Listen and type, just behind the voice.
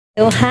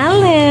Oh,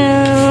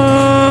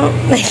 hello!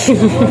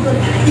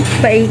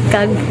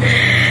 Paikag.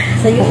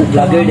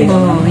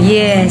 Oh,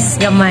 yes,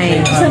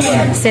 gamay.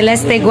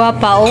 Celeste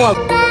guapa. Oh.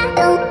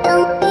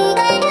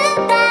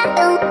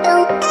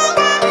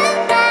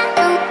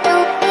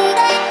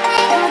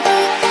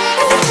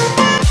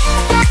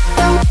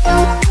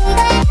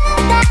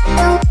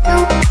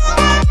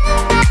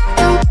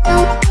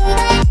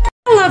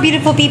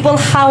 Beautiful people,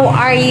 how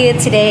are you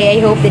today? I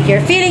hope that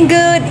you're feeling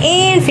good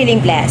and feeling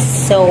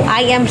blessed. So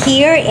I am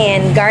here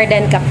in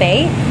Garden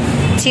Cafe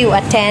to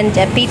attend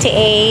a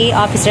PTA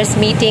officers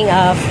meeting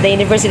of the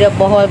University of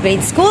Bohol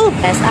Grade School.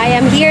 As I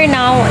am here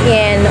now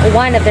in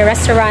one of the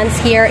restaurants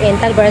here in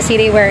Tagbilaran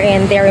City,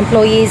 wherein their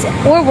employees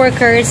or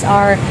workers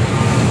are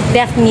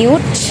deaf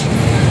mute,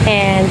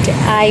 and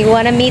I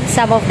want to meet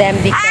some of them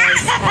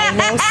because I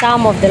know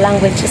some of the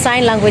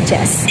sign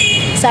languages.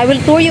 So I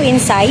will tour you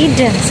inside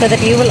so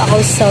that you will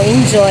also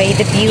enjoy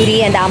the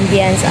beauty and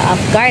ambience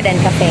of Garden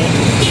Cafe.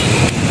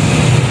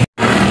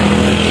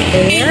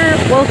 There,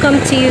 welcome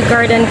to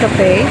Garden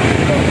Cafe.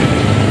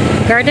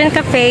 Garden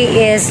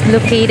Cafe is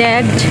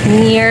located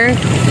near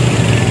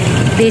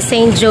the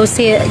St.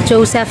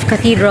 Joseph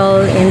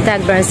Cathedral in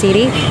Tagbilaran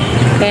City,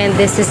 and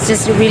this is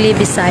just really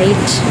beside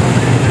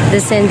the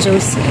St.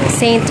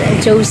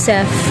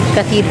 Joseph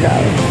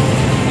Cathedral.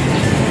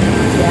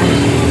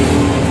 Yeah.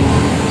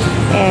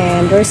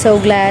 And we're so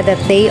glad that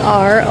they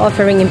are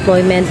offering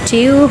employment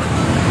to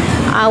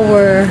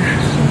our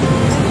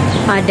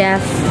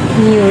deaf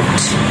mute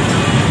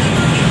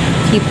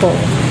people.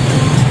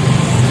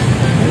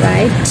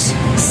 Right?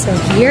 So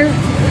here,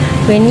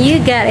 when you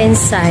get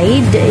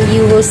inside,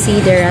 you will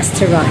see the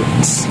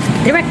restaurant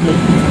directly.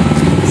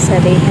 So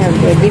they have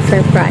their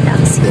different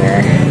products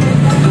here.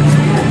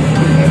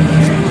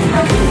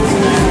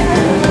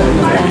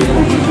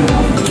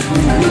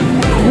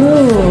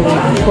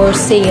 Oh, for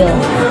sale.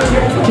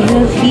 We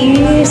have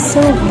here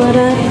so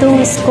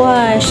baratong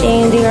squash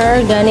and they are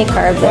organic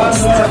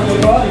harvest.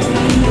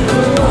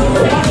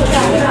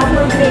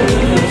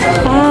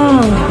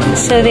 Oh,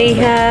 so they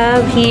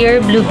have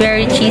here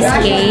blueberry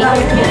cheesecake,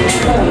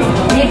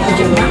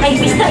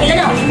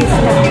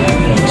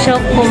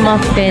 choco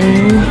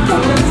muffin,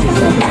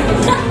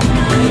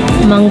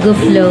 mango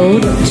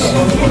float,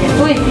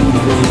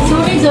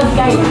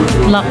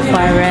 black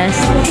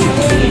forest,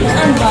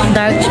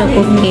 dark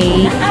choco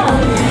cake.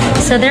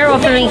 So they're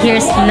offering here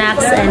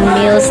snacks and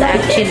meals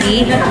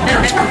actually,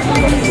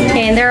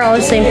 and there are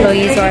also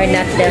employees who are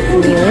not deaf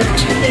mute.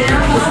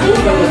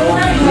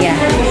 Yeah.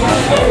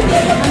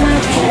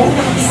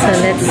 So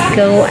let's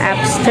go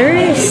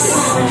upstairs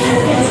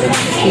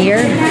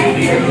here.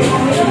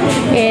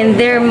 And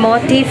their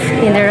motif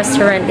in the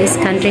restaurant is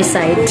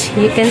countryside.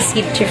 You can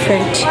see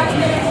different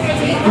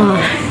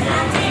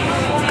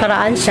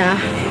karaan siya,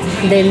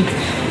 then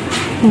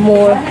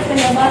more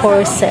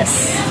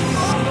horses.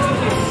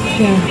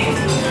 Yeah.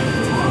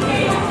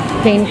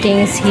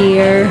 Paintings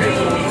here.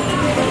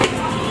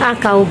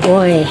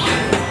 Cowboy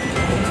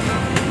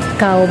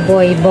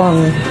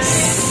bongs.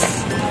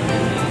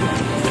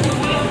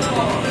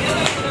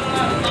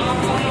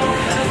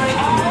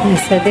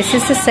 So this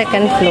is the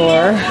second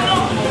floor.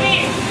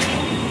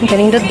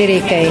 Kanindot diri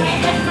kay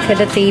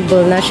kada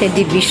table na siya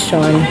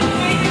division.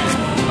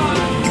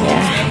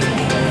 Yeah.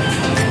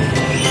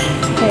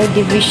 Kay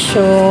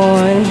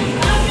division.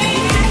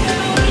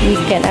 You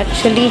can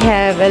actually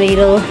have a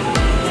little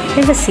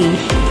privacy.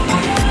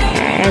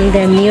 And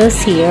the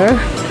meals here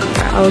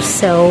are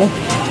also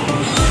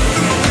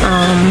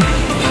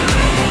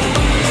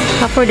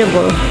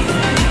affordable.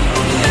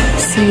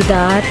 See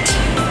that?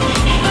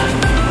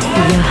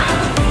 Yeah.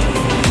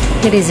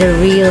 It is a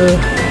real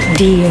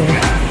deer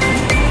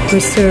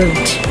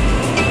preserved.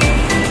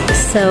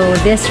 So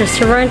this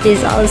restaurant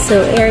is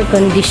also air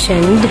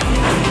conditioned.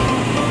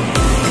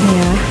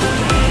 Yeah.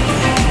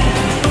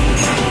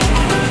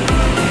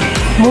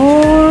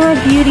 More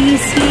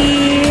beauties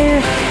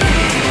here.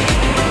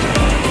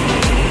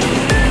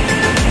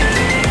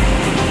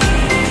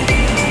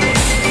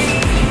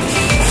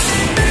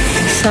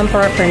 Some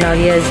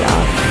paraphernalias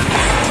of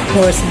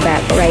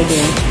horseback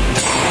riding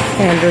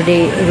and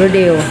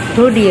rodeo.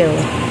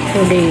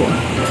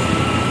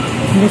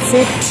 That's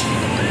it.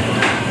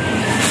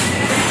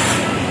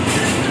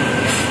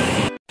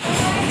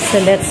 So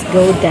let's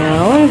go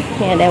down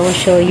and I will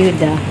show you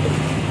the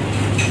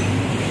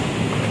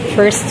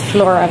first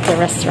floor of the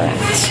restaurant.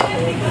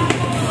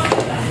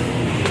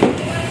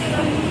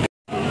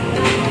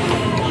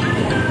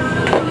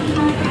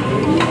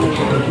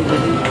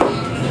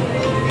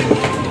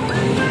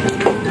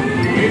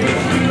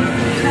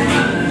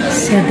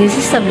 So this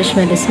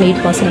establishment is made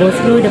possible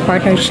through the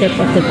partnership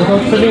of the Bohol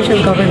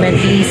provincial government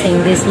leasing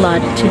this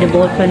lot to the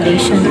Bohol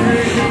Foundation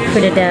for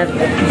the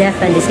Deaf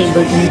and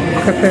Disabled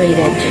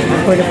Incorporated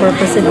for the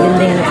purpose of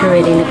building and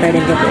operating the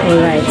garden.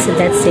 Alright, so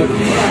that's it.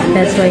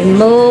 That's why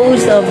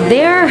most of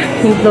their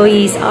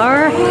employees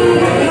are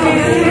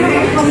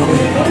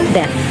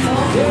deaf.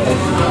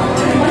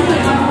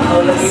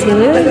 See,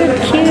 look at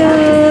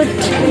cute.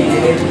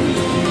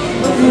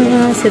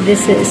 So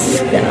this is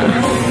the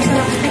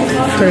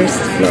First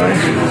floor.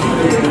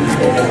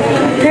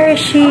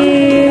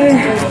 Cashier.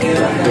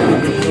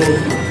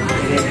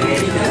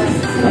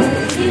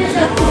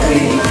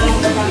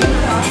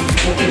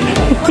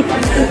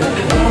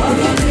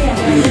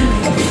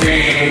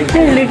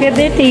 Look at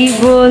the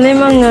table. May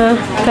mga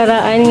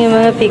karaan ng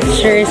mga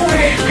pictures.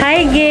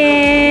 Hi,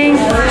 gang!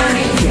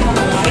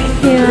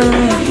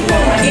 Yeah.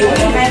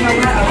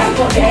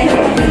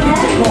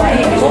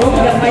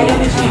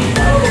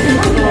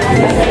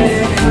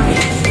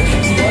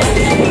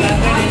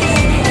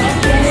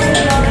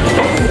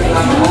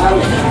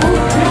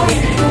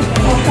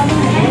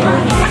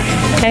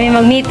 Kami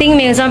mag-meeting,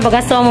 may usang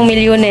pagkasto mong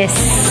milyones.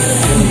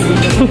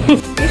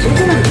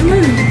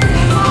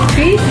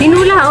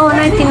 Tinula,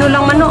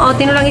 tinulang manok,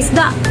 tinulang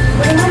isda.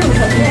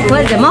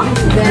 What, mo?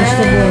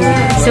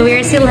 So we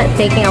are still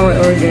taking our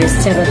orders.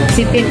 Charot.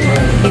 Sipin.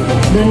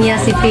 Dunya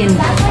sipin.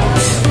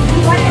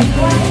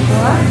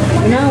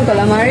 Ano,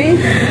 calamari?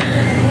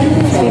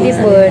 Really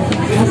good.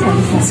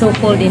 So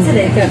cold in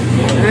here.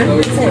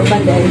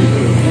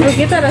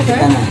 Kita rasa?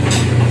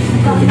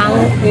 Ang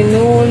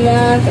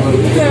Pinula.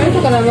 Ito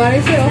calamari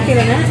siya, okay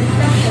na na?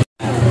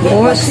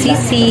 or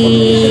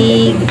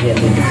sisig,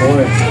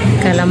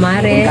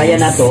 calamares. Kaya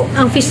na to.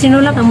 Ang fish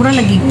tinola, kamura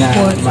lagi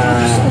pork.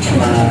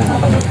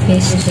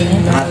 Fish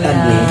Hatag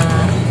ni.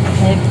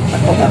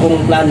 tinola.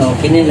 Akong plano,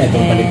 kinila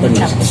itong paliton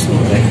na sa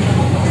kusura.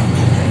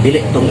 Dili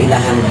itong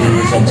ilahang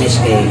suggest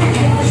kay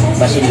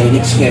basin may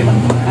next year man.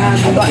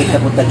 Ano kita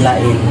po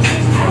taglain.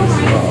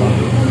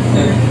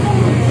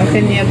 Kasi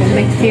niya po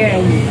next year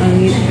ang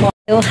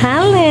So,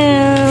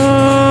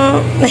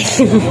 hello!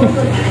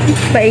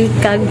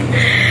 Paikag.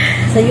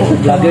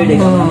 Vlogger din.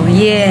 Oh,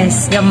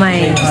 yes,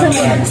 gamay.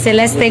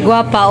 Celeste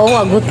guwapa,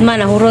 agut man,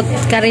 nahurot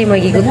ka rin,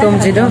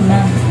 magigutom dito.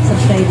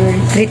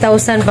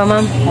 3,000 pa,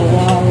 ma'am.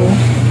 wow.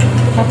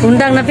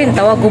 Undang na pin,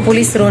 tawag ko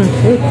pulis ron.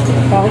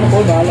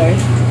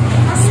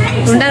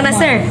 $4. Undang na,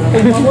 sir.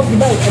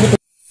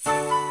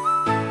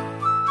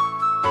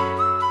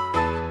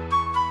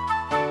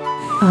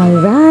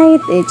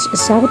 Alright, it's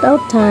shout out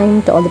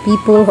time to all the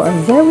people who are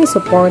very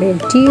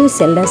supportive to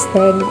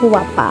Celeste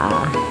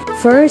Guapa.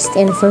 First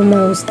and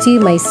foremost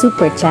to my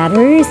super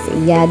chatters,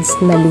 Yads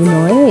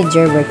Nalunoy,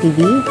 Gerber TV,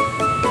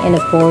 and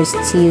of course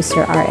to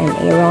Sir R.M.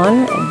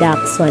 Aaron,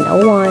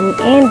 Dax101,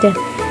 and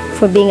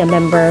for being a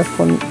member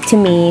to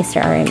me, Sir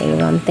R.M.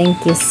 Aaron.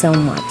 Thank you so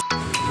much.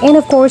 And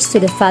of course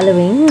to the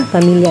following,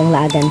 Pamilyang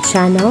Lagan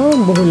Channel,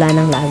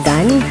 Buhulanang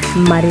Lagan,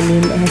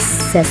 Marilyn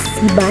S.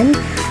 Sasiban,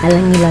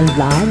 Alangilan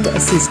Vlog,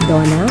 Sis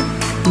Donna,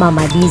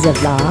 Mama Diza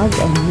Vlog,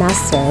 and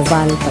Nasser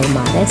Val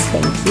Palmares.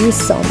 Thank you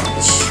so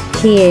much.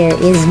 Here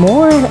is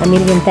more. A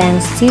million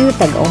thanks to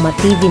Tag-Oma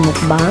TV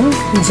Mukbang,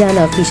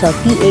 Jana Official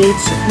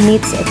PH,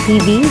 Nits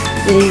TV,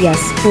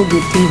 Ilyas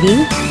Pugu TV,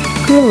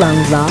 Kulang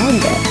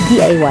Vlog,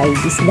 DIY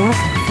Disdak,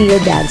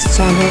 Fear Dad's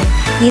Channel,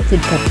 Eat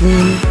with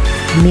Kathleen,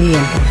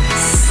 million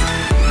thanks.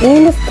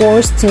 And of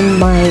course to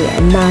my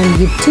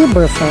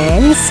non-YouTuber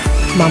friends,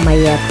 Mama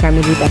Yet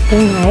Carmelita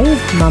Tungay,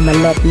 Mama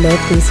Lot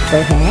Lotus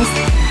Perez,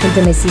 and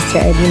to my sister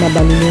Edina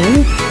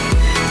Balinin,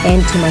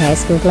 and to my high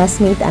school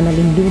classmate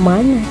Annalyn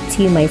Luman,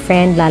 to my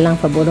friend Lalang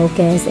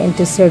Faborokes, and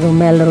to Sir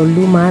Romel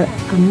Roluma.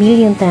 A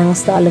million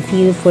thanks to all of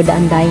you for the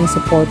undying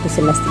support to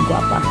Celeste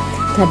Guapa.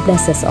 God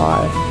bless us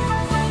all.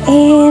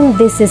 And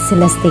this is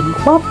Celeste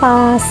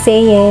Guapa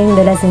saying,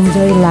 let us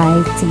enjoy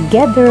life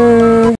together.